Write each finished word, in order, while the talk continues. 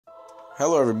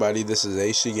Hello everybody, this is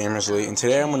AC Gamers Elite, and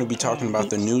today I'm going to be talking about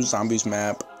the new Zombies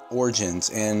map, Origins,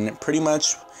 and pretty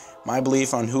much my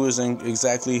belief on who is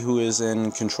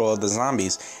in control of the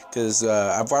zombies, because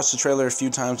I've watched the trailer a few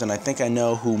times and I think I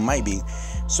know who might be.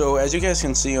 So as you guys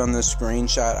can see on this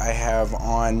screenshot I have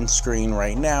on screen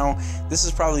right now, this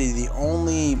is probably the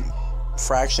only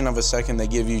fraction of a second they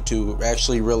give you to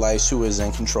actually realize who is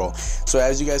in control. So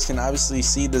as you guys can obviously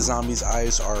see, the zombies'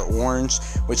 eyes are orange,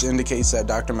 which indicates that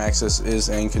Dr.Maxis is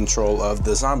in control of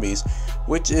the zombies,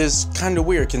 which is kind of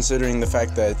weird considering the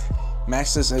fact that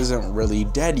Maxis isn't really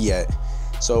dead yet.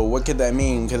 So what could that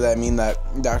mean? Could that mean that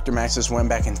Dr.Maxis went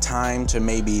back in time to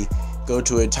maybe go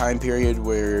to a time period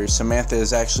where Samantha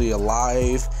is actually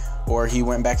alive, or he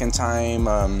went back in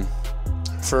time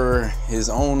for his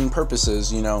own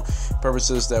purposes,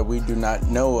 purposes that we do not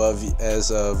know of as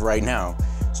of right now.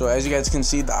 So as you guys can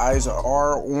see, the eyes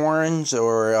are orange,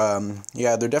 or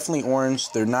yeah, they're definitely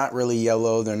orange. They're not really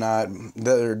yellow.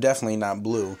 They're definitely not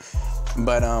blue.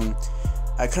 But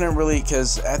I couldn't really,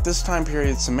 because at this time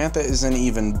period Samantha isn't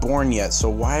even born yet, so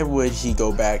why would he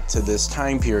go back to this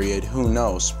time period? Who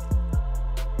knows?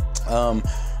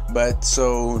 But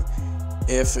so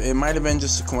if it might have been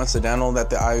just coincidental that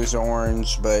the eyes are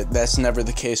orange, but that's never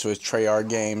the case with Treyarch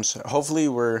games. Hopefully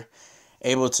we're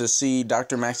able to see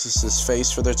Dr.Maxis'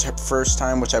 face for the first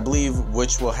time,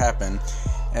 which will happen.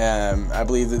 I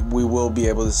believe that we will be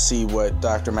able to see what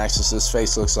Dr.Maxis'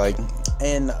 face looks like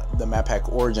in the map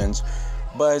pack Origins.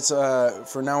 But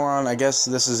for now on, I guess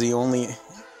this is the only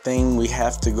thing we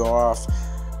have to go off.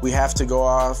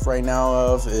 Right now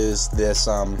of is this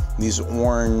these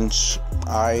orange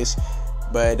eyes.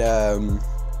 But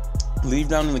leave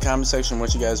down in the comment section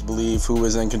what you guys believe, who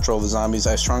is in control of the zombies.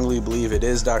 I strongly believe it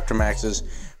is Dr.Maxis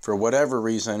for whatever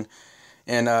reason.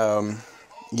 And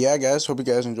yeah guys, hope you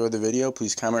guys enjoyed the video.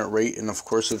 Please comment, rate, and of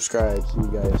course subscribe. See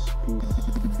you guys.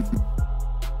 Peace.